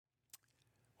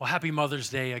Well, happy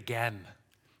Mother's Day again.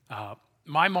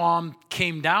 My mom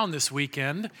came down this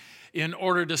weekend in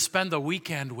order to spend the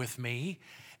weekend with me,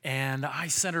 and I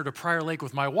sent her to Prior Lake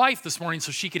with my wife this morning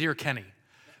so she could hear Kenny.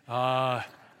 I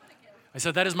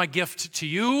said, that is my gift to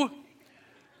you.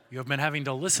 You have been having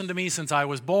to listen to me since I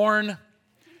was born.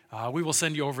 We will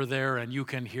send you over there and you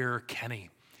can hear Kenny.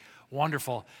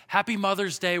 Wonderful. Happy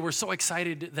Mother's Day. We're so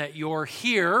excited that you're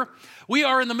here. We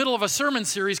are in the middle of a sermon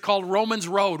series called Romans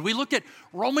Road. We looked at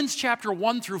Romans chapter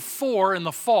 1 through 4 in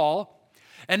the fall,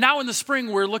 and now in the spring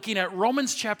we're looking at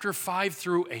Romans chapter 5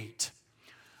 through 8.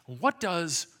 What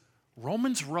does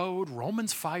Romans Road,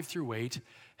 Romans 5 through 8,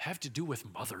 have to do with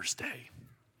Mother's Day?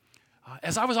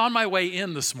 As I was on my way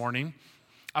in this morning,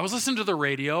 I was listening to the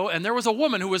radio, and there was a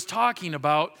woman who was talking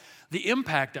about the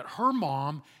impact that her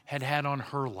mom had had on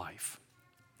her life.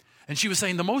 And she was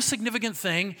saying, the most significant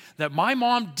thing that my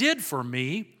mom did for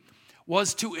me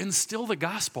was to instill the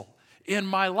gospel in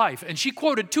my life. And she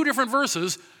quoted two different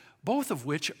verses, both of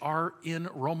which are in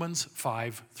Romans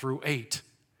 5 through 8.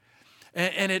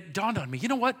 And it dawned on me, you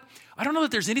know what? I don't know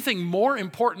that there's anything more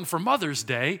important for Mother's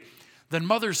Day than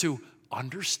mothers who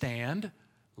understand,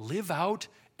 live out,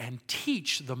 and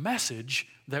teach the message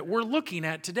that we're looking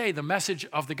at today, the message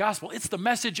of the gospel. It's the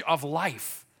message of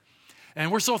life.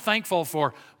 And we're so thankful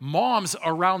for moms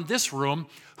around this room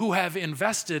who have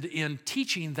invested in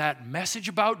teaching that message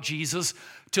about Jesus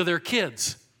to their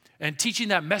kids and teaching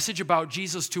that message about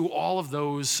Jesus to all of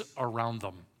those around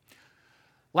them.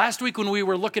 Last week when we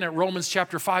were looking at Romans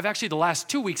chapter 5, actually the last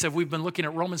 2 weeks we've been looking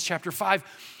at Romans chapter 5,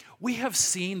 we have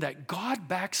seen that God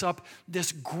backs up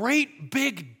this great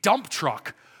big dump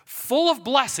truck full of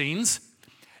blessings,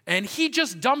 and he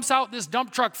just dumps out this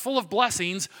dump truck full of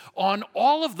blessings on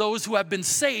all of those who have been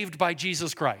saved by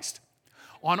Jesus Christ.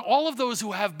 On all of those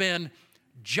who have been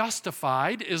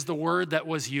justified is the word that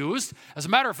was used. As a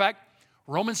matter of fact,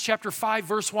 Romans chapter 5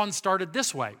 verse 1 started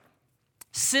this way.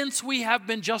 Since we have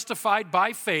been justified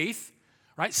by faith,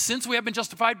 right? Since we have been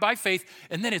justified by faith,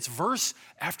 and then it's verse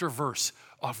after verse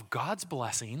of God's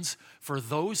blessings for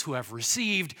those who have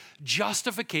received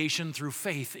justification through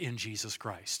faith in Jesus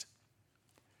Christ.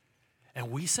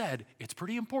 And we said it's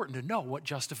pretty important to know what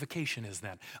justification is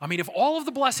then. I mean, if all of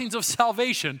the blessings of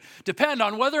salvation depend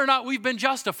on whether or not we've been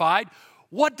justified,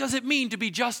 what does it mean to be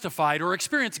justified or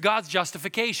experience God's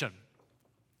justification?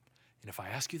 And if I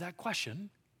ask you that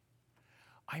question,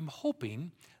 I'm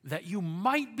hoping that you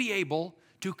might be able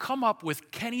to come up with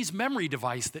Kenny's memory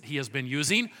device that he has been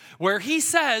using, where he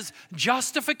says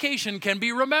justification can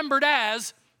be remembered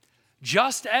as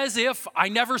just as if I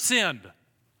never sinned.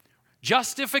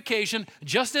 Justification,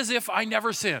 just as if I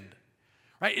never sinned.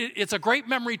 Right? It's a great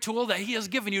memory tool that he has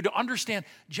given you to understand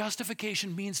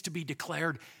justification means to be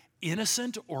declared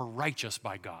innocent or righteous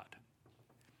by God.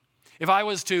 If I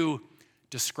was to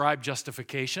describe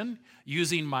justification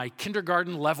using my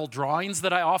kindergarten level drawings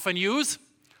that I often use,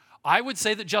 I would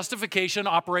say that justification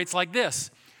operates like this.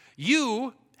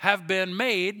 You have been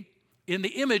made in the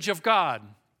image of God.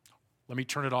 Let me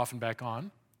turn it off and back on.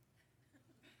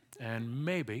 And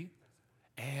maybe.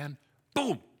 And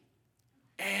boom.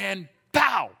 And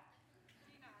pow.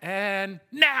 And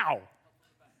now.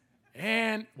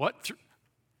 And what?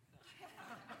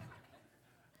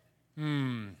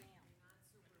 I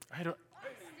don't.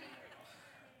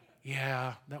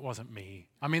 Yeah, that wasn't me.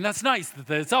 I mean, that's nice that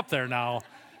it's up there now.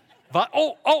 But,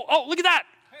 oh, look at that.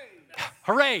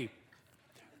 Hooray.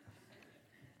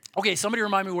 Okay, somebody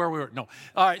remind me where we were. No.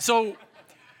 All right, so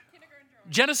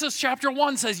Genesis chapter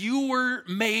 1 says you were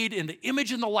made in the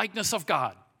image and the likeness of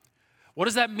God. What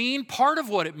does that mean? Part of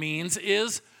what it means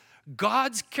is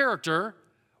God's character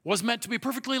was meant to be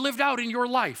perfectly lived out in your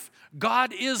life.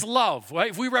 God is love,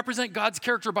 right? If we represent God's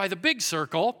character by the big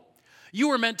circle, you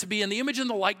were meant to be in the image and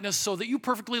the likeness so that you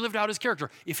perfectly lived out his character.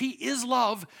 If he is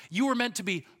love, you were meant to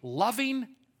be loving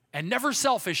and never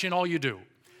selfish in all you do.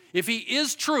 If he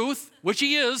is truth, which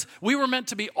he is, we were meant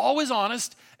to be always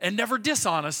honest and never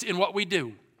dishonest in what we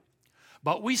do.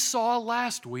 But we saw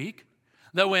last week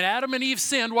that when Adam and Eve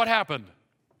sinned, what happened?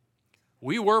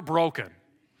 We were broken.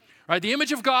 Right? The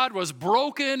image of God was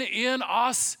broken in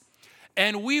us,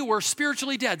 and we were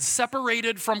spiritually dead,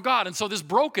 separated from God. And so this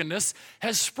brokenness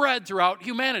has spread throughout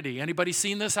humanity. Anybody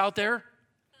seen this out there?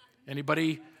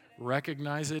 Anybody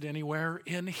recognize it anywhere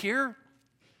in here?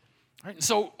 Right?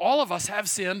 So all of us have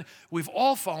sinned. We've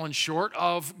all fallen short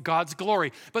of God's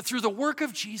glory. But through the work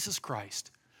of Jesus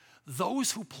Christ,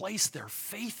 those who place their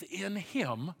faith in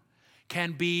him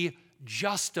can be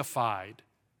justified.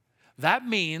 That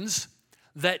means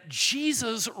that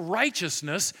Jesus'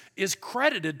 righteousness is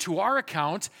credited to our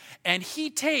account, and he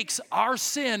takes our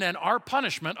sin and our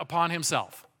punishment upon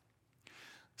himself.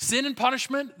 Sin and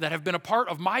punishment that have been a part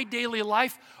of my daily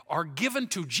life are given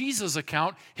to Jesus'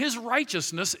 account. His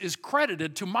righteousness is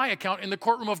credited to my account in the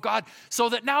courtroom of God, so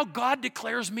that now God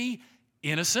declares me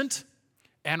innocent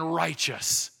and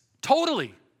righteous.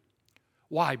 Totally.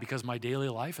 Why? Because my daily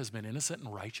life has been innocent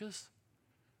and righteous?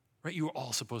 Right? You were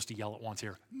all supposed to yell at once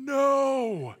here.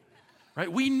 No.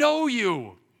 Right? We know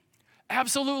you.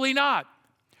 Absolutely not.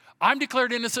 I'm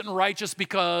declared innocent and righteous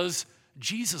because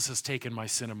Jesus has taken my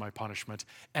sin and my punishment,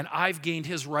 and I've gained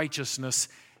his righteousness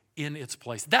in its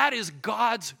place. That is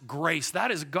God's grace.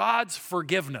 That is God's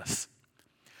forgiveness.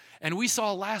 And we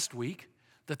saw last week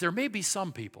that there may be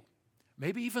some people,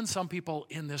 maybe even some people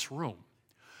in this room,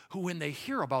 who when they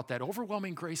hear about that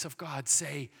overwhelming grace of God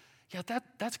say, yeah,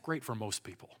 that's great for most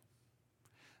people.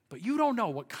 But you don't know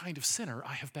what kind of sinner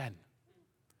I have been.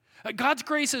 God's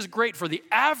grace is great for the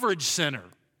average sinner.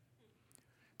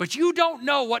 But you don't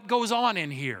know what goes on in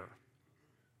here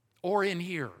or in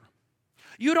here.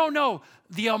 You don't know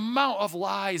the amount of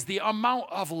lies, the amount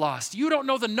of lust. You don't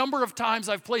know the number of times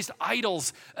I've placed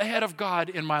idols ahead of God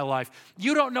in my life.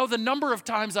 You don't know the number of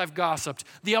times I've gossiped,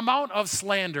 the amount of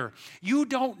slander. You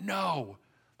don't know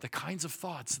the kinds of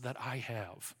thoughts that I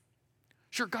have.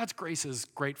 Sure, God's grace is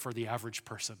great for the average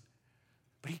person,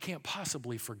 but he can't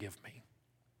possibly forgive me.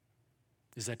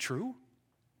 Is that true?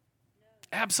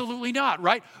 Absolutely not,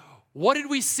 right? What did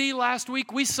we see last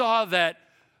week? We saw that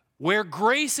where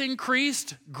grace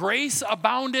increased, grace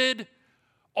abounded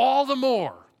all the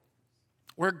more.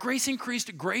 Where grace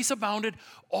increased, grace abounded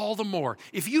all the more.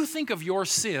 If you think of your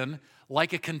sin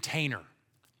like a container,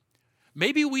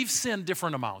 maybe we've sinned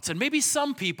different amounts, and maybe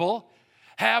some people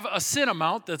have a sin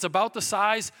amount that's about the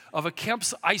size of a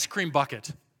Kemp's ice cream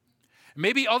bucket.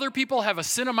 Maybe other people have a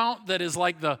sin amount that is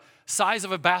like the size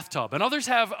of a bathtub, and others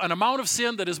have an amount of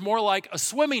sin that is more like a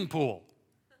swimming pool.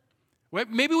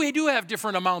 Maybe we do have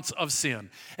different amounts of sin.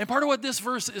 And part of what this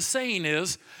verse is saying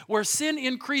is, where sin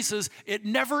increases, it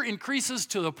never increases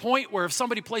to the point where if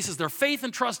somebody places their faith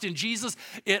and trust in Jesus,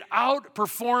 it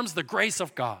outperforms the grace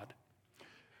of God.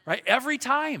 Right? Every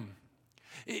time.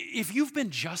 If you've been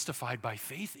justified by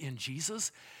faith in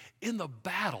Jesus, in the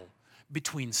battle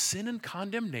between sin and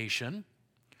condemnation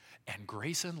and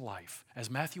grace and life, as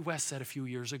Matthew West said a few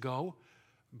years ago,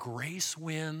 grace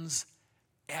wins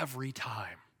every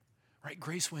time. Right?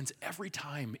 Grace wins every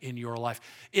time in your life.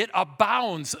 It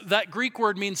abounds. That Greek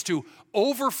word means to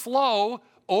overflow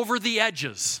over the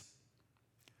edges.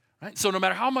 Right? So no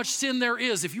matter how much sin there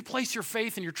is, if you place your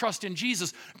faith and your trust in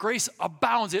Jesus, grace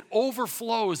abounds. It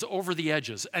overflows over the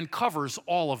edges and covers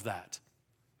all of that.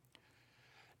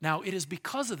 Now, it is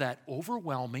because of that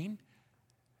overwhelming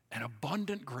and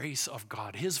abundant grace of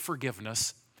God, his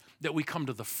forgiveness, that we come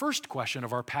to the first question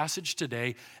of our passage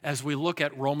today as we look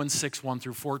at Romans 6, 1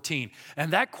 through 14.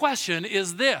 And that question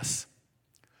is this: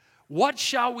 what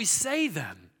shall we say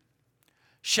then?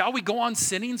 Shall we go on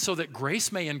sinning so that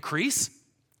grace may increase?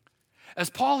 As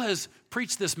Paul has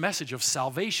preached this message of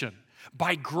salvation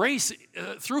by grace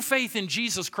through faith in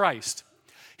Jesus Christ,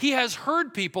 he has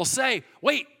heard people say,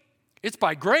 wait, it's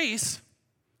by grace,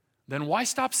 then why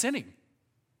stop sinning?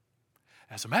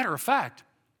 As a matter of fact,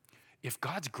 if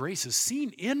God's grace is seen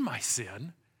in my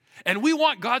sin, and we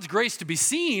want God's grace to be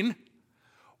seen,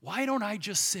 why don't I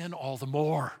just sin all the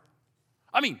more?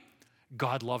 I mean,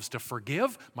 God loves to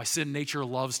forgive. My sin nature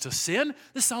loves to sin.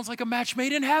 This sounds like a match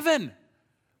made in heaven.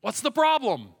 What's the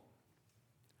problem?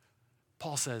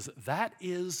 Paul says, that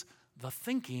is the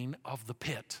thinking of the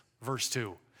pit, verse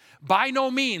 2. By no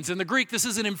means. In the Greek, this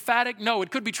is an emphatic no. It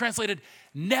could be translated,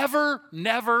 never,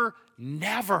 never,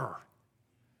 never.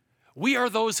 We are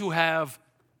those who have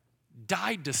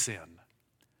died to sin.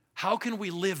 How can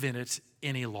we live in it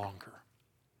any longer?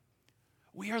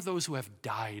 We are those who have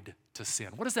died to sin.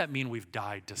 What does that mean, we've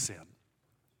died to sin?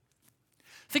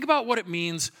 Think about what it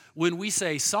means when we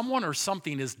say someone or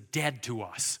something is dead to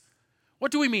us.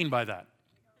 What do we mean by that?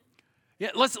 Yeah,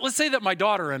 let's say that my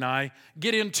daughter and I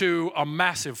get into a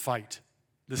massive fight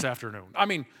this afternoon. I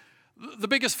mean, the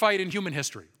biggest fight in human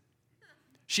history.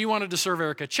 She wanted to serve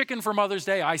Erica chicken for Mother's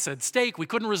Day. I said steak. We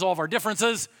couldn't resolve our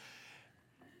differences.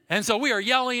 And so we are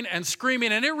yelling and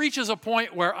screaming, and it reaches a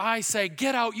point where I say,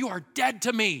 get out, you are dead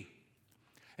to me.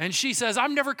 And she says,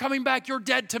 I'm never coming back, you're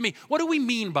dead to me. What do we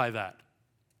mean by that?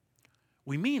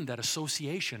 We mean that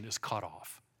association is cut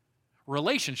off.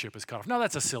 Relationship is cut off. Now,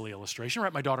 that's a silly illustration,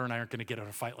 right? My daughter and I aren't going to get in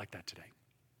a fight like that today.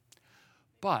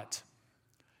 But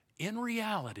in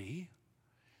reality,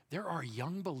 there are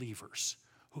young believers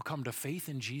who come to faith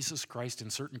in Jesus Christ in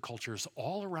certain cultures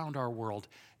all around our world,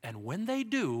 and when they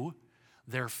do,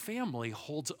 their family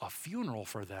holds a funeral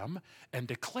for them and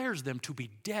declares them to be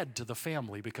dead to the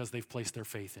family because they've placed their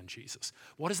faith in Jesus.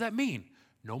 What does that mean?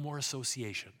 No more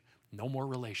association, no more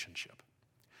relationship.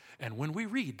 And when we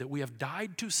read that we have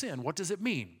died to sin, what does it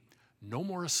mean? No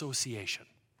more association,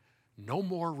 no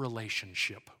more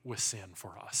relationship with sin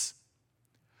for us.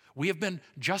 We have been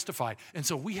justified, and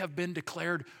so we have been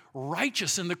declared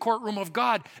righteous in the courtroom of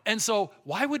God. And so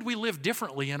why would we live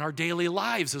differently in our daily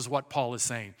lives is what Paul is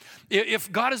saying.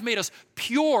 If God has made us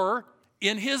pure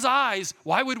in his eyes,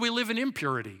 why would we live in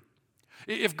impurity?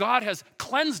 If God has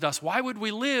cleansed us, why would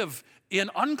we live in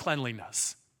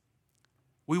uncleanliness?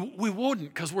 We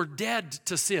wouldn't, because we're dead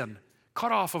to sin,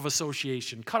 cut off of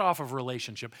association, cut off of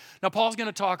relationship. Now, Paul's going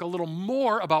to talk a little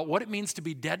more about what it means to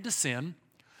be dead to sin,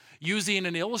 using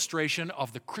an illustration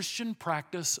of the Christian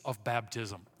practice of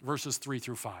baptism, verses 3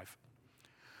 through 5.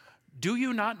 Do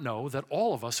you not know that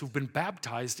all of us who've been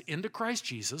baptized into Christ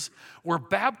Jesus were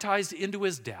baptized into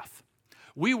his death?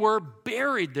 We were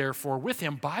buried, therefore, with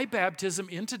him by baptism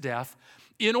into death,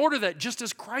 in order that just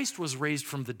as Christ was raised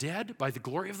from the dead by the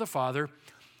glory of the Father,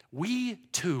 we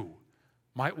too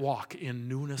might walk in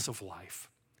newness of life.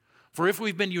 For if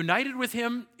we've been united with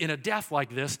him in a death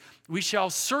like this, we shall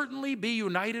certainly be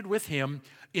united with him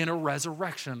in a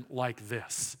resurrection like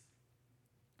this.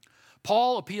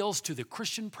 Paul appeals to the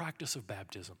Christian practice of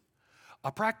baptism,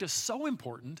 a practice so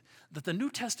important that the New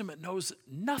Testament knows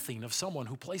nothing of someone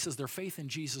who places their faith in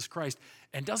Jesus Christ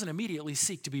and doesn't immediately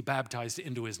seek to be baptized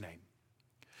into his name.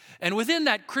 And within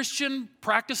that Christian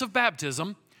practice of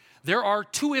baptism, there are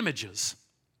two images.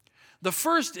 The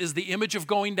first is the image of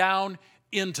going down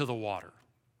into the water.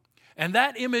 And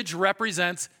that image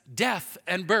represents death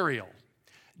and burial.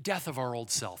 Death of our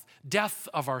old self, death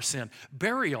of our sin,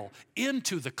 burial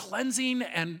into the cleansing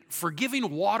and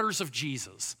forgiving waters of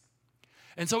Jesus.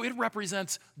 And so it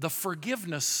represents the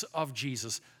forgiveness of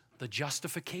Jesus, the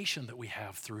justification that we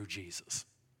have through Jesus.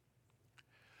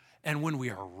 And when we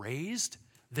are raised,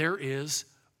 there is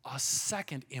a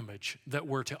second image that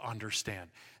we're to understand.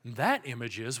 And that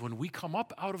image is when we come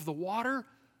up out of the water,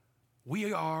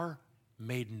 we are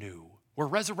made new. We're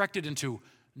resurrected into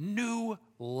new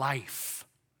life.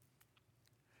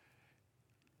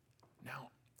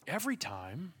 Now, every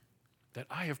time that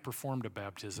I have performed a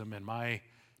baptism in my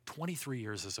 23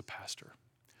 years as a pastor,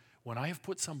 when I have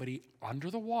put somebody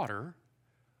under the water,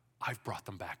 I've brought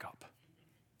them back up.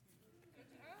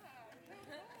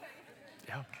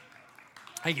 Yeah.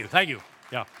 Thank you.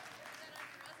 Yeah.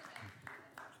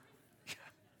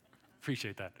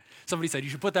 Appreciate that. Somebody said you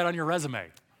should put that on your resume.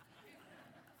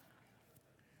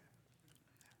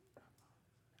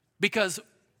 Because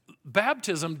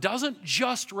baptism doesn't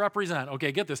just represent,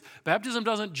 okay, get this, baptism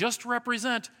doesn't just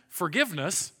represent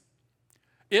forgiveness,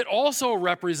 it also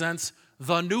represents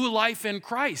the new life in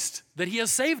Christ that he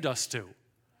has saved us to.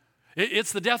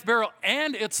 It's the death, burial,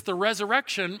 and it's the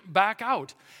resurrection back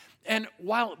out. And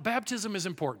while baptism is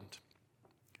important,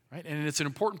 right, and it's an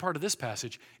important part of this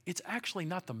passage, it's actually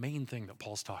not the main thing that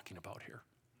Paul's talking about here.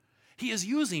 He is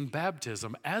using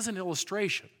baptism as an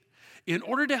illustration in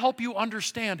order to help you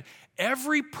understand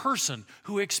every person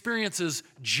who experiences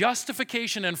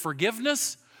justification and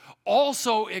forgiveness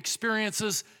also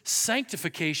experiences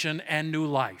sanctification and new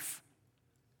life.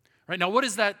 Right, now, what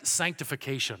is that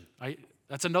sanctification?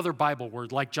 That's another Bible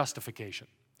word like justification.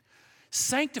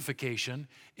 Sanctification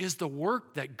is the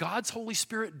work that God's Holy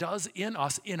Spirit does in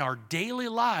us in our daily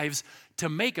lives to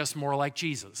make us more like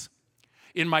Jesus.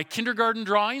 In my kindergarten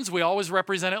drawings, we always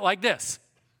represent it like this,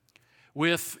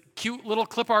 with cute little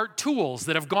clip art tools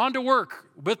that have gone to work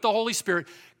with the Holy Spirit,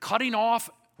 cutting off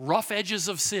rough edges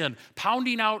of sin,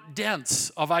 pounding out dents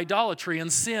of idolatry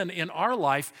and sin in our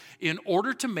life in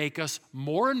order to make us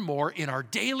more and more in our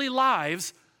daily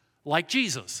lives like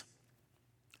Jesus.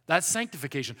 That's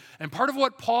sanctification. And part of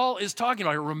what Paul is talking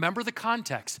about, remember the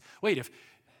context. Wait,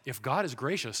 if God is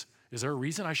gracious, is there a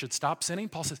reason I should stop sinning?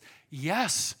 Paul says,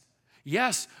 yes,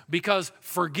 because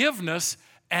forgiveness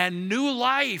and new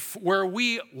life where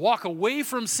we walk away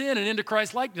from sin and into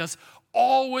Christ's likeness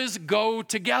always go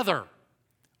together.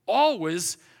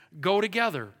 Always go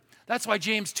together. That's why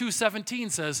James 2:17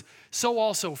 says, so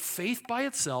also faith by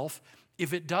itself,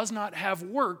 if it does not have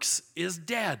works, is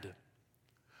dead.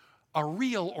 A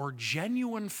real or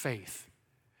genuine faith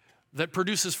that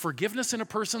produces forgiveness in a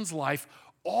person's life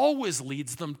always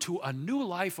leads them to a new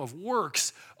life of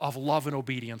works of love and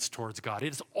obedience towards God.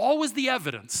 It is always the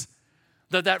evidence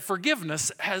that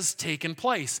forgiveness has taken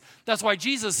place. That's why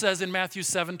Jesus says in Matthew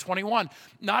 7:21,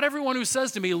 not everyone who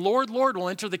says to me, Lord, Lord, will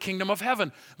enter the kingdom of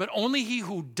heaven, but only he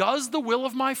who does the will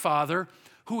of my Father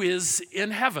who is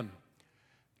in heaven.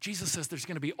 Jesus says there's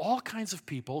going to be all kinds of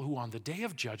people who on the day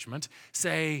of judgment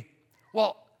say,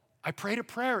 well, I prayed a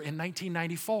prayer in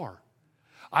 1994.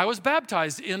 I was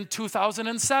baptized in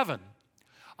 2007.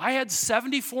 I had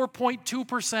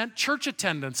 74.2% church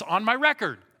attendance on my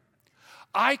record.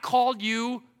 I called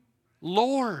you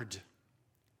Lord.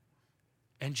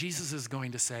 And Jesus is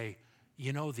going to say,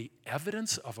 you know, the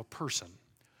evidence of a person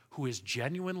who is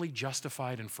genuinely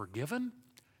justified and forgiven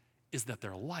is that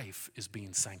their life is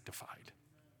being sanctified,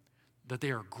 that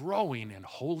they are growing in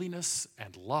holiness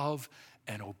and love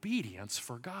and obedience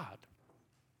for God.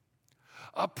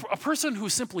 A person who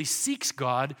simply seeks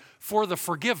God for the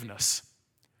forgiveness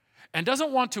and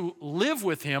doesn't want to live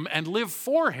with him and live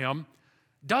for him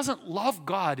doesn't love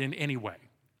God in any way.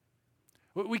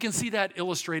 We can see that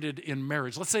illustrated in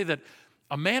marriage. Let's say that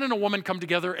a man and a woman come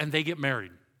together and they get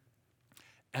married.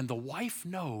 And the wife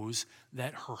knows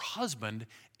that her husband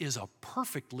is a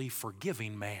perfectly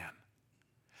forgiving man.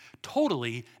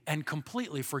 Totally and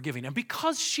completely forgiving. And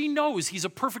because she knows he's a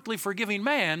perfectly forgiving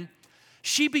man,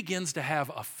 she begins to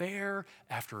have affair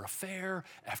after affair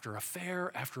after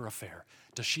affair after affair.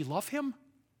 Does she love him?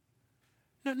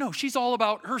 No, she's all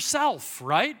about herself,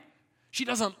 right? She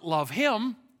doesn't love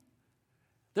him.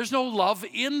 There's no love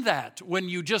in that when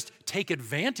you just take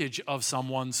advantage of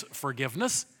someone's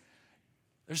forgiveness.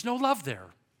 There's no love there.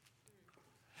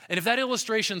 And if that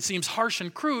illustration seems harsh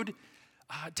and crude,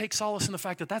 take solace in the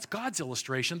fact that that's God's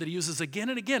illustration that he uses again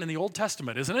and again in the Old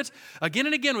Testament, isn't it? Again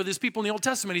and again with his people in the Old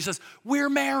Testament, he says, we're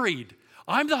married.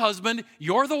 I'm the husband,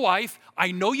 you're the wife.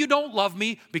 I know you don't love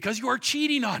me because you are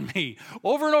cheating on me.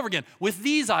 Over and over again, with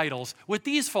these idols, with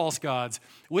these false gods,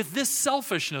 with this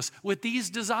selfishness, with these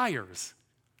desires.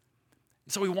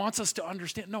 So he wants us to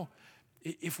understand, no,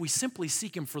 if we simply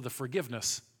seek him for the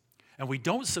forgiveness and we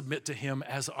don't submit to him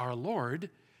as our Lord,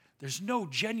 there's no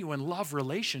genuine love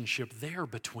relationship there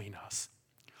between us.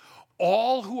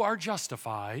 All who are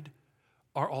justified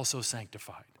are also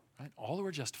sanctified. Right? All who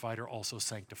are justified are also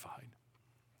sanctified.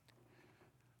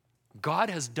 God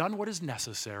has done what is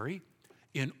necessary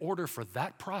in order for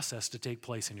that process to take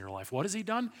place in your life. What has he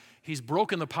done? He's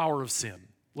broken the power of sin.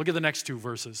 Look at the next two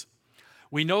verses.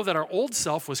 We know that our old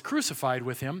self was crucified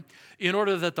with him in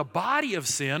order that the body of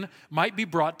sin might be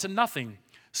brought to nothing,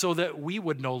 so that we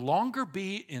would no longer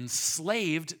be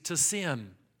enslaved to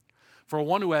sin. For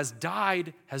one who has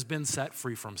died has been set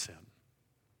free from sin.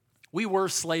 We were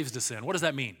slaves to sin. What does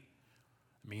that mean?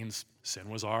 It means sin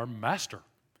was our master.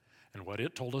 And what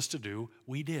it told us to do,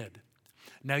 we did.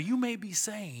 Now you may be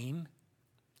saying,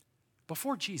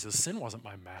 before Jesus, sin wasn't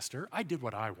my master. I did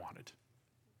what I wanted.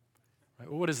 Right?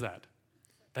 What is that?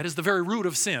 That is the very root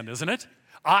of sin, isn't it?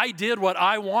 I did what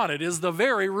I wanted is the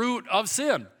very root of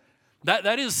sin.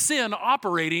 That is sin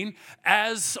operating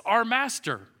as our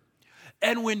master.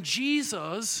 And when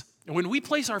we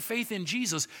place our faith in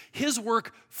Jesus, his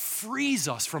work frees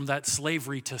us from that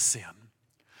slavery to sin.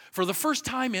 For the first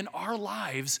time in our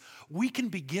lives, we can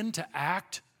begin to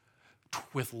act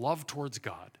with love towards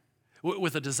God,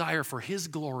 with a desire for his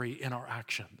glory in our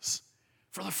actions.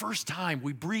 For the first time,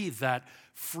 we breathe that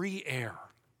free air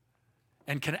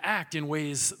and can act in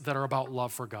ways that are about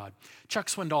love for God. Chuck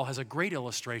Swindoll has a great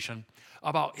illustration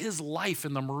about his life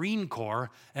in the Marine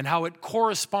Corps and how it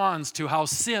corresponds to how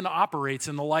sin operates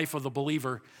in the life of the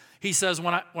believer. He says,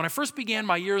 when I first began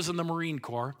my years in the Marine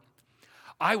Corps,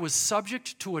 I was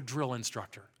subject to a drill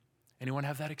instructor. Anyone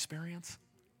have that experience?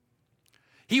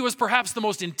 He was perhaps the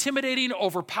most intimidating,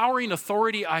 overpowering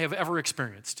authority I have ever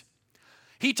experienced.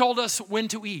 He told us when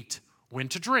to eat, when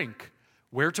to drink,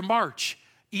 where to march,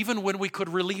 even when we could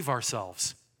relieve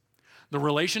ourselves. The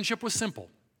relationship was simple.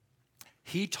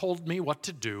 He told me what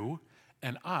to do,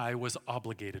 and I was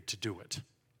obligated to do it.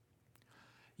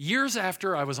 Years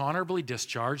after I was honorably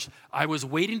discharged, I was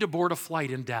waiting to board a flight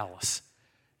in Dallas,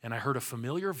 and I heard a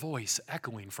familiar voice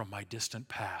echoing from my distant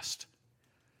past.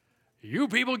 You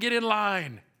people get in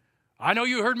line. I know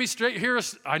you heard me say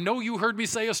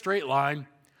a straight line.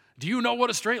 Do you know what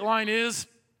a straight line is?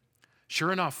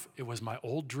 Sure enough, it was my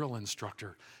old drill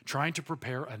instructor trying to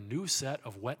prepare a new set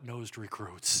of wet-nosed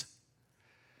recruits.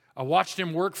 I watched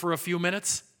him work for a few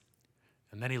minutes,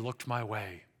 and then he looked my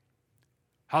way.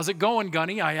 How's it going,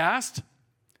 Gunny? I asked.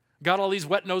 Got all these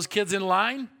wet-nosed kids in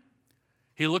line?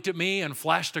 He looked at me and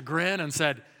flashed a grin and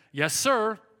said, yes,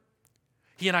 sir.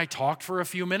 He and I talked for a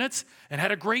few minutes and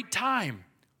had a great time.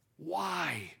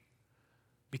 Why?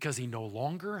 Because he no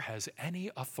longer has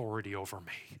any authority over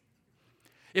me.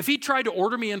 If he tried to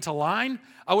order me into line,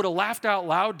 I would have laughed out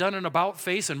loud, done an about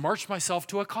face, and marched myself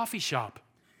to a coffee shop.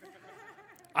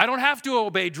 I don't have to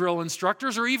obey drill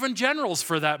instructors or even generals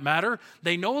for that matter.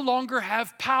 They no longer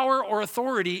have power or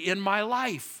authority in my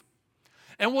life.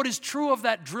 And what is true of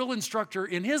that drill instructor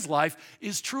in his life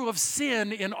is true of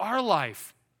sin in our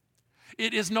life.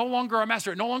 It is no longer our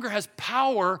master. It no longer has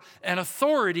power and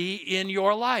authority in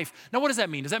your life. Now, what does that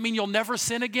mean? Does that mean you'll never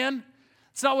sin again?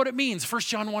 It's not what it means. 1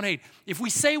 John 1:8. If we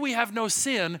say we have no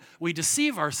sin, we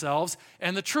deceive ourselves,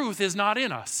 and the truth is not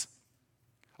in us.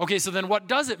 Okay, so then what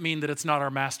does it mean that it's not our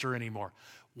master anymore?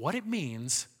 What it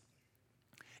means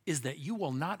is that you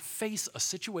will not face a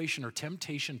situation or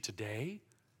temptation today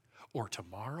or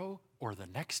tomorrow or the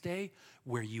next day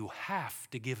where you have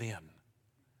to give in.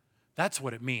 That's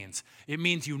what it means. It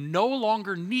means you no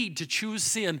longer need to choose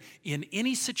sin in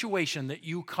any situation that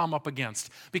you come up against,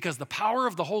 because the power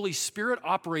of the Holy Spirit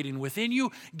operating within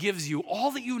you gives you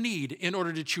all that you need in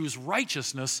order to choose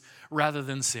righteousness rather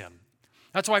than sin.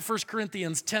 That's why 1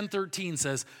 Corinthians 10:13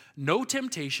 says, "No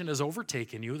temptation has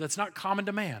overtaken you that's not common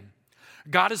to man.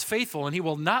 God is faithful, and he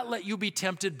will not let you be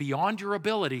tempted beyond your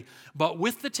ability, but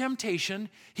with the temptation,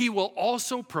 he will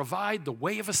also provide the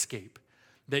way of escape,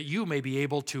 that you may be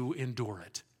able to endure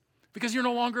it." Because you're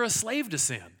no longer a slave to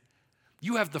sin.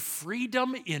 You have the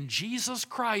freedom in Jesus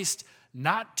Christ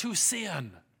not to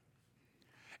sin.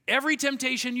 Every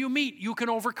temptation you meet, you can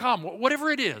overcome,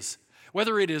 whatever it is.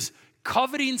 Whether it is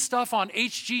coveting stuff on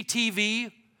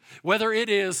HGTV, whether it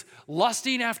is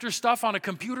lusting after stuff on a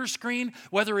computer screen,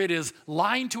 whether it is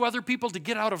lying to other people to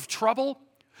get out of trouble,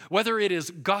 whether it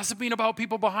is gossiping about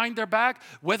people behind their back,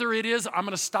 whether it is, I'm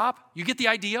going to stop, you get the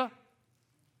idea?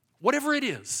 Whatever it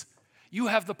is, you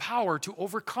have the power to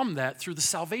overcome that through the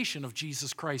salvation of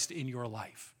Jesus Christ in your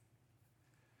life.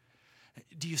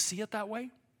 Do you see it that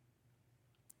way?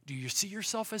 Do you see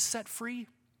yourself as set free?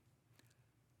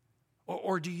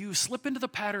 Or do you slip into the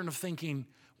pattern of thinking,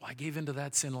 well, I gave into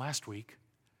that sin last week,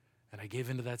 and I gave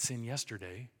into that sin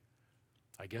yesterday.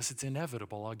 I guess it's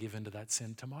inevitable I'll give into that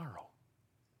sin tomorrow.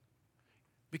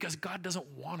 Because God doesn't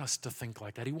want us to think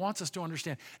like that. He wants us to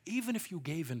understand, even if you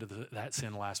gave into that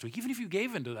sin last week, even if you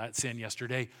gave into that sin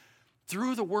yesterday,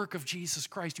 through the work of Jesus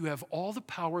Christ, you have all the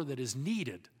power that is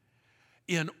needed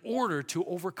in order to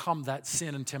overcome that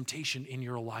sin and temptation in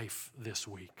your life this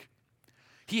week.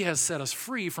 He has set us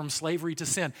free from slavery to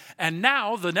sin. And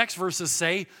now the next verses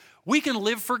say, we can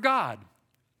live for God.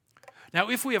 Now,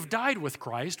 if we have died with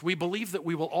Christ, we believe that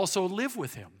we will also live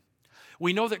with him.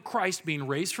 We know that Christ, being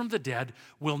raised from the dead,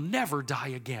 will never die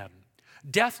again.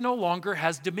 Death no longer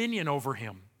has dominion over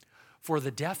him. For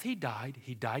the death he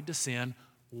died to sin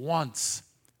once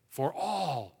for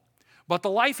all. But the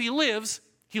life he lives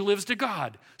to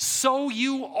God. So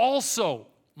you also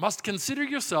must consider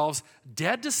yourselves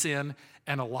dead to sin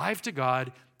and alive to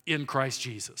God in Christ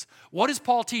Jesus. What is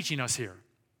Paul teaching us here?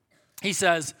 He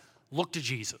says, look to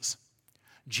Jesus.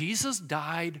 Jesus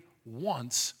died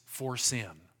once for sin.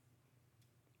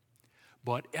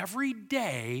 But every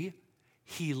day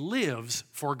he lives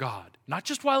for God. Not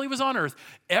just while he was on earth.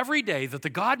 Every day that the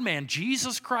God-man,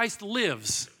 Jesus Christ,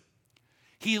 lives,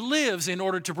 he lives in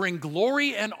order to bring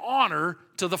glory and honor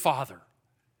to the Father.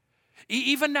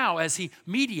 Even now, as he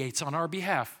mediates on our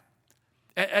behalf,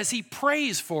 as he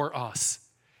prays for us,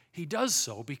 he does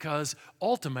so because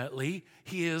ultimately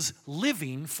he is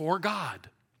living for God.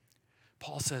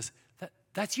 Paul says,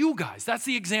 that's you guys. That's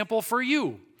the example for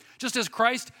you. Just as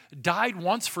Christ died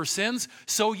once for sins,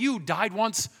 so you died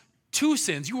once to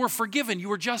sins. You were forgiven, you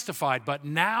were justified. But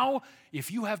now,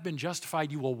 if you have been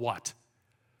justified, you will what?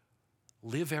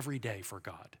 Live every day for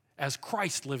God. As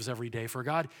Christ lives every day for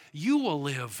God, you will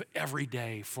live every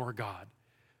day for God.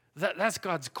 That's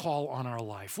God's call on our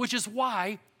life, which is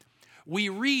why we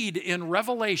read in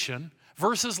Revelation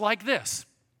verses like this.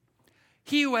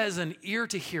 He who has an ear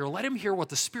to hear, let him hear what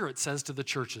the Spirit says to the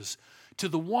churches. To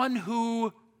the one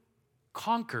who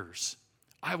conquers,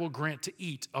 I will grant to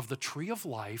eat of the tree of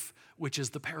life, which is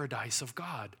the paradise of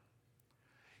God.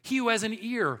 He who has an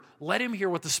ear, let him hear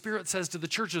what the Spirit says to the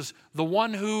churches. The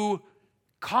one who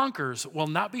conquers will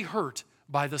not be hurt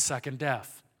by the second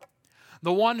death.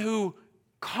 The one who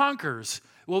conquers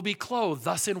will be clothed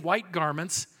thus in white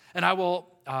garments, and I will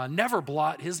never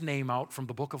blot his name out from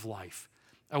the book of life.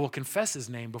 I will confess his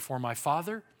name before my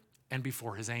Father and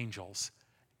before his angels.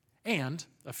 And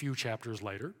a few chapters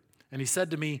later, and he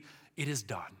said to me, it is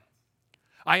done.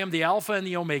 I am the Alpha and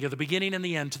the Omega, the beginning and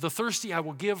the end. To the thirsty I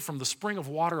will give from the spring of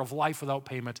water of life without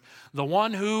payment. The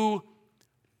one who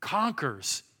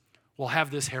conquers will have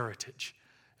this heritage,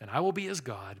 and I will be his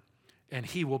God, and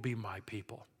he will be my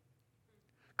people.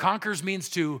 Conquers means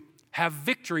to have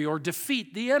victory or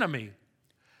defeat the enemy.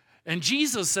 And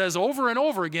Jesus says over and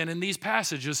over again in these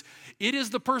passages, it is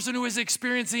the person who is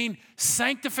experiencing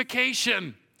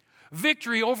sanctification,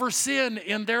 victory over sin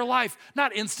in their life.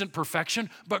 Not instant perfection,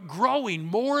 but growing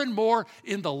more and more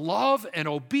in the love and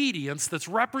obedience that's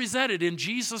represented in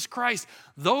Jesus Christ.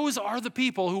 Those are the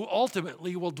people who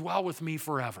ultimately will dwell with me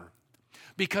forever.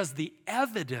 Because the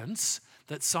evidence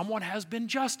that someone has been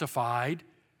justified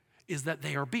is that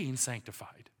they are being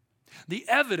sanctified. The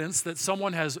evidence that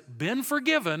someone has been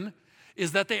forgiven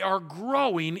is that they are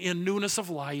growing in newness of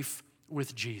life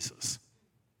with Jesus.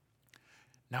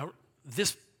 Now,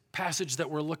 this passage that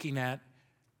we're looking at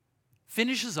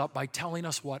finishes up by telling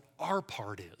us what our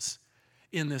part is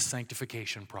in this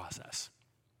sanctification process.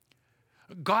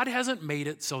 God hasn't made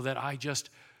it so that I just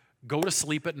go to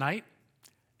sleep at night,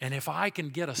 and if I can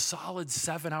get a solid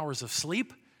 7 hours of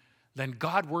sleep, then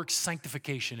God works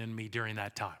sanctification in me during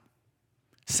that time.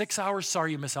 6 hours,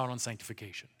 sorry, you miss out on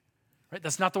sanctification. Right?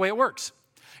 That's not the way it works.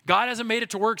 God hasn't made it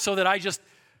to work so that I just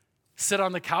sit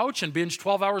on the couch and binge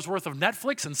 12 hours worth of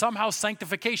Netflix and somehow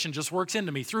sanctification just works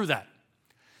into me through that.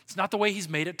 It's not the way He's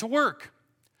made it to work.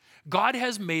 God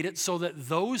has made it so that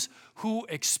those who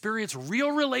experience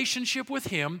real relationship with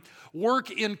Him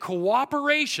work in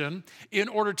cooperation in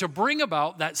order to bring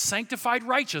about that sanctified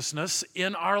righteousness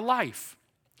in our life.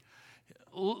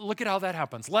 Look at how that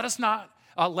happens. Let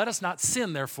not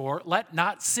sin, therefore,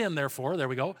 there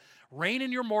we go, reign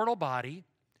in your mortal body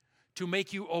to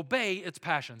make you obey its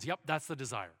passions. Yep, that's the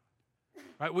desire.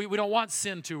 Right? We don't want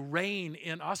sin to reign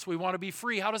in us. We want to be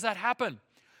free. How does that happen?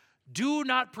 Do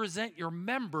not present your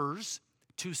members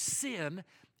to sin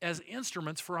as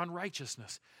instruments for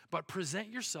unrighteousness, but present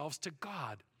yourselves to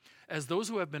God as those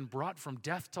who have been brought from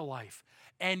death to life,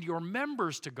 and your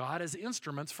members to God as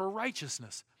instruments for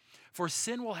righteousness. For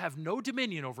sin will have no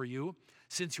dominion over you,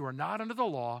 since you are not under the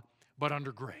law, but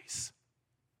under grace.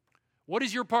 What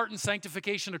is your part in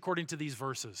sanctification according to these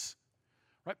verses?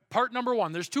 Right? Part number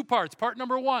one, there's two parts. Part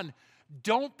number one,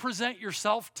 don't present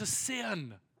yourself to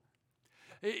sin.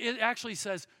 It actually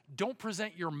says, don't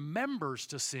present your members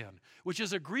to sin, which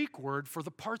is a Greek word for the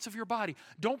parts of your body.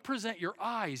 Don't present your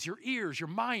eyes, your ears, your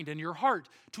mind, and your heart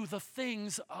to the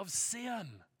things of sin.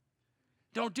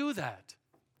 Don't do that.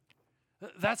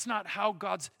 That's not how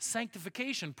God's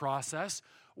sanctification process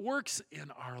works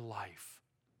in our life.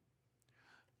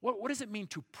 What does it mean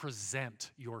to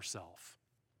present yourself?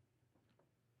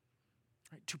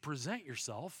 Right? To present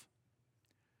yourself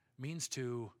means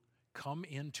to come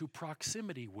into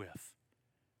proximity with,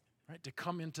 right? To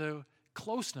come into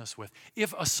closeness with.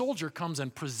 If a soldier comes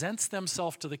and presents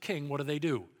themselves to the king, what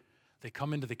do? They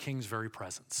come into the king's very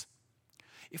presence.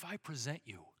 If I present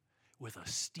you with a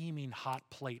steaming hot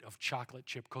plate of chocolate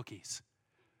chip cookies,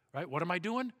 right? What am I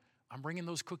doing? I'm bringing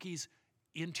those cookies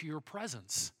into your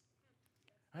presence.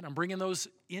 Right? I'm bringing those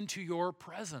into your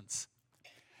presence.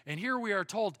 And here we are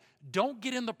told, don't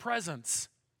get in the presence.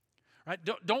 Right?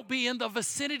 Don't be in the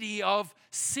vicinity of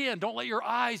sin. Don't let your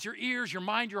eyes, your ears, your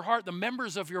mind, your heart, the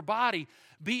members of your body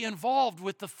be involved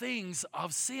with the things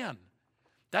of sin.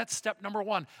 That's step number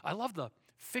one. I love the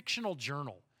fictional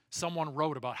journal someone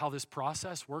wrote about how this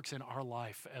process works in our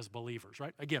life as believers,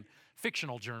 right? Again,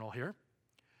 fictional journal here.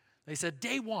 They said,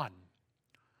 day one,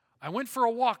 I went for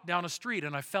a walk down a street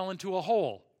and I fell into a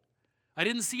hole. I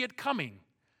didn't see it coming.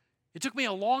 It took me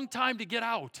a long time to get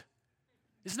out.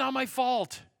 It's not my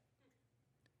fault.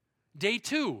 Day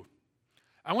two,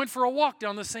 I went for a walk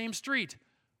down the same street.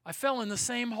 I fell in the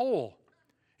same hole.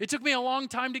 It took me a long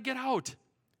time to get out.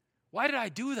 Why did I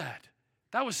do that?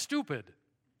 That was stupid.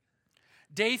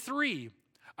 Day three,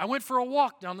 I went for a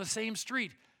walk down the same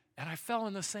street and I fell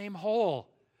in the same hole.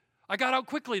 I got out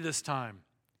quickly this time.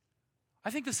 I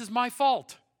think this is my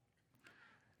fault.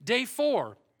 Day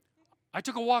four, I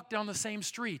took a walk down the same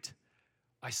street.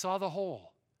 I saw the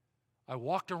hole. I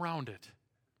walked around it.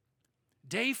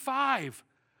 Day five,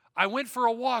 I went for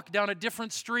a walk down a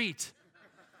different street.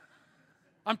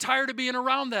 I'm tired of being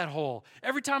around that hole.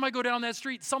 Every time I go down that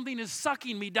street, something is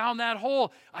sucking me down that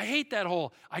hole. I hate that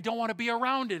hole. I don't want to be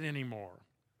around it anymore.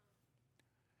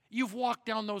 You've walked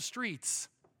down those streets.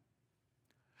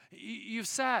 You've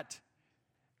sat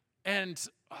and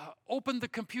opened the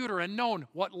computer and known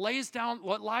what lies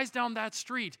down that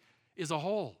street is a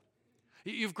hole.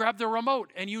 You've grabbed the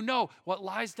remote and you know what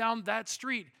lies down that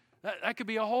street. That could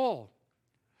be a hole.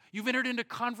 You've entered into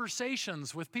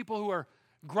conversations with people who are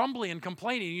grumbling and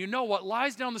complaining. You know what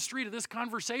lies down the street of this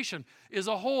conversation is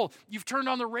a hole. You've turned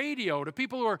on the radio to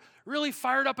people who are really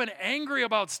fired up and angry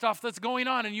about stuff that's going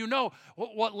on, and you know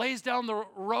what lays down the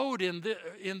road in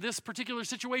this particular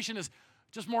situation is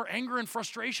just more anger and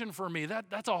frustration for me.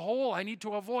 That's a hole I need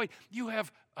to avoid. You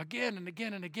have again and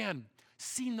again and again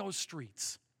seen those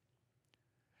streets.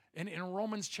 And in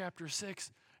Romans chapter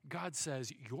 6, God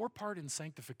says, your part in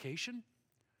sanctification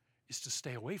is to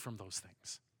stay away from those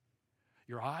things.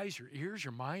 Your eyes, your ears,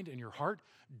 your mind, and your heart,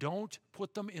 don't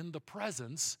put them in the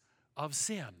presence of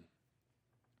sin.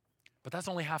 But that's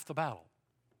only half the battle.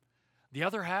 The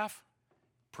other half,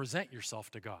 present yourself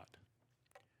to God.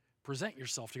 Present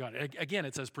yourself to God. Again,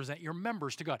 it says present your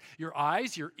members to God. Your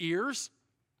eyes, your ears,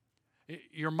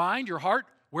 your mind, your heart,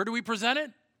 where do we present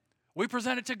it? We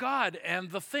present it to God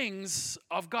and the things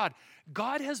of God.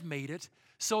 God has made it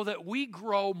so that we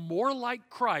grow more like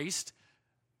Christ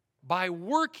by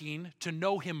working to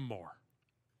know Him more,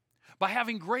 by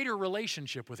having greater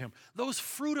relationship with Him. Those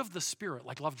fruit of the Spirit,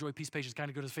 like love, joy, peace, patience,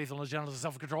 kindness, goodness, faithfulness, gentleness, and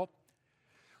self-control,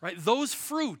 right? Those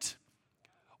fruit,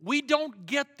 we don't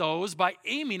get those by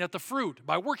aiming at the fruit,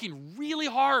 by working really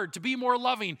hard to be more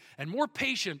loving and more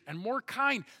patient and more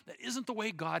kind. That isn't the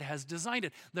way God has designed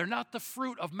it. They're not the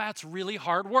fruit of Matt's really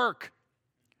hard work.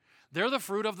 They're the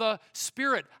fruit of the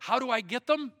Spirit. How do I get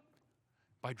them?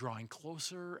 By drawing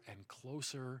closer and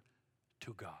closer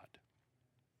to God.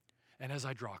 And as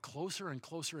I draw closer and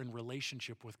closer in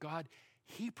relationship with God,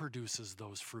 He produces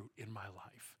those fruit in my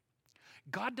life.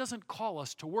 God doesn't call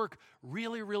us to work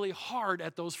really, really hard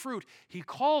at those fruit. He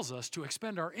calls us to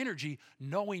expend our energy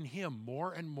knowing Him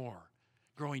more and more,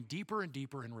 growing deeper and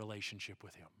deeper in relationship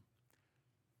with Him.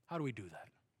 How do we do that?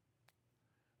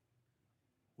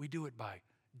 We do it by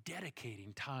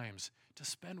dedicating times to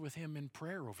spend with Him in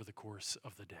prayer over the course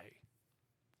of the day.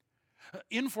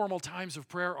 Informal times of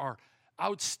prayer are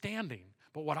outstanding,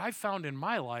 but what I've found in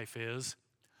my life is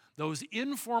those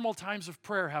informal times of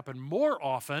prayer happen more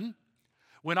often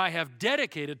when I have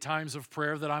dedicated times of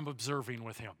prayer that I'm observing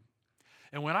with Him.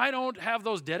 And when I don't have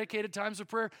those dedicated times of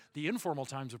prayer, the informal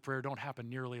times of prayer don't happen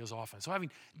nearly as often. So having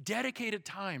dedicated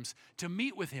times to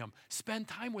meet with Him, spend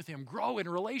time with Him, grow in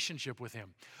relationship with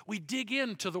Him. We dig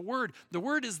into the Word. The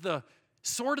Word is the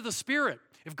sword of the Spirit.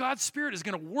 If God's Spirit is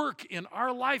going to work in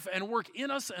our life and work in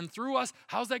us and through us,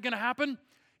 how's that going to happen?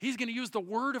 He's going to use the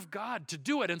Word of God to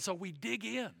do it, and so we dig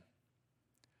in.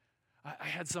 I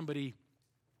had somebody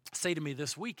say to me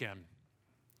this weekend,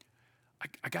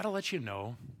 I got to let you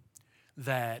know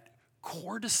that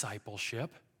core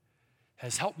discipleship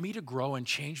has helped me to grow and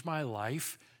change my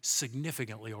life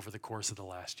significantly over the course of the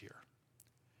last year.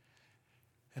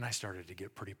 And I started to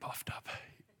get pretty puffed up.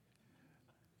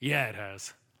 Yeah, it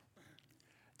has.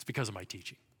 It's because of my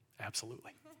teaching,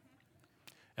 absolutely.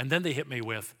 And then they hit me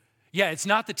with, yeah, it's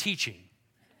not the teaching.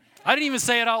 I didn't even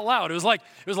say it out loud. It was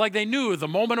like they knew the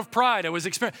moment of pride I was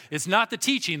experiencing. It's not the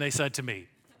teaching, they said to me.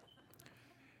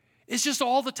 It's just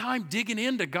all the time digging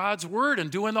into God's Word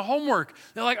and doing the homework.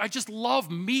 They're like, I just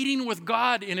love meeting with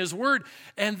God in His Word.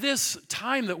 And this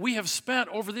time that we have spent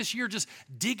over this year just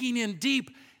digging in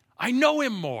deep, I know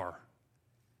Him more.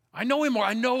 I know Him more.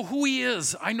 I know who He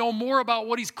is. I know more about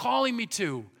what He's calling me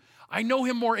to. I know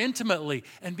Him more intimately.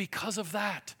 And because of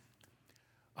that,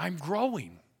 I'm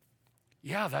growing.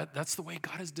 Yeah, that's the way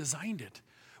God has designed it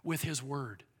with His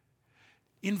Word.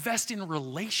 Invest in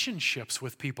relationships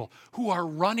with people who are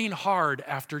running hard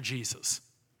after Jesus.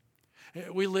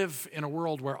 We live in a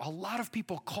world where a lot of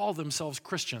people call themselves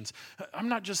Christians. I'm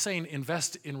not just saying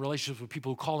invest in relationships with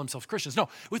people who call themselves Christians. No,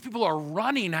 with people who are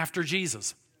running after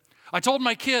Jesus. I told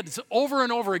my kids over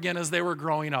and over again as they were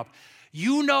growing up,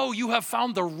 you know you have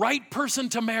found the right person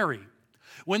to marry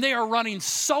when they are running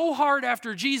so hard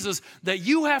after Jesus that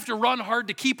you have to run hard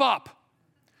to keep up.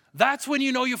 That's when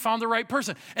you know you found the right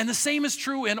person. And the same is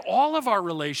true in all of our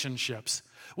relationships.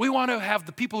 We want to have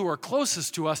the people who are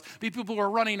closest to us be people who are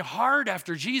running hard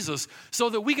after Jesus so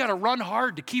that we got to run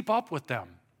hard to keep up with them.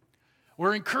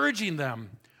 We're encouraging them,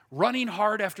 running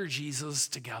hard after Jesus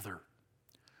together.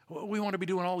 We want to be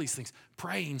doing all these things,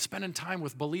 praying, spending time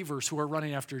with believers who are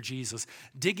running after Jesus,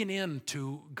 digging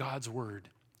into God's Word.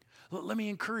 Let me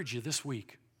encourage you this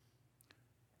week.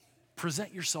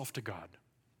 Present yourself to God.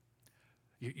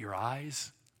 Your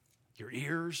eyes, your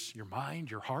ears, your mind,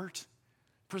 your heart.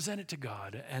 Present it to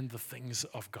God and the things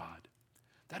of God.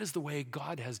 That is the way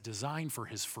God has designed for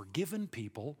His forgiven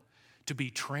people to be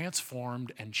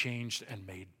transformed and changed and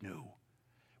made new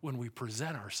when we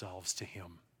present ourselves to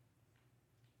Him.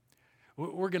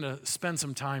 We're going to spend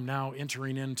some time now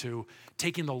entering into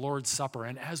taking the Lord's Supper,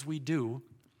 and as we do,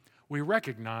 we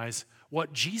recognize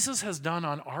what Jesus has done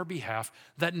on our behalf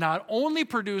that not only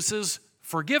produces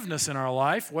forgiveness in our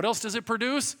life, what else does it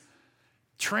produce?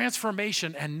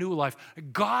 Transformation and new life.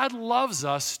 God loves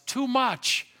us too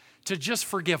much to just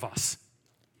forgive us.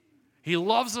 He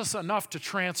loves us enough to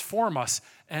transform us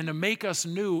and to make us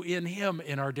new in Him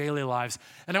in our daily lives.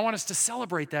 And I want us to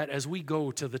celebrate that as we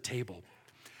go to the table.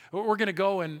 We're going to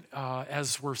go and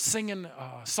as we're singing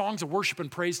songs of worship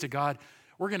and praise to God,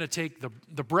 we're going to take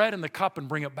the bread and the cup and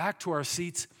bring it back to our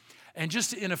seats. And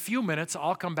just in a few minutes,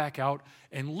 I'll come back out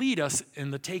and lead us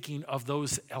in the taking of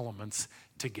those elements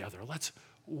together. Let's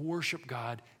worship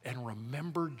God and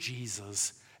remember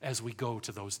Jesus as we go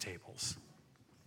to those tables.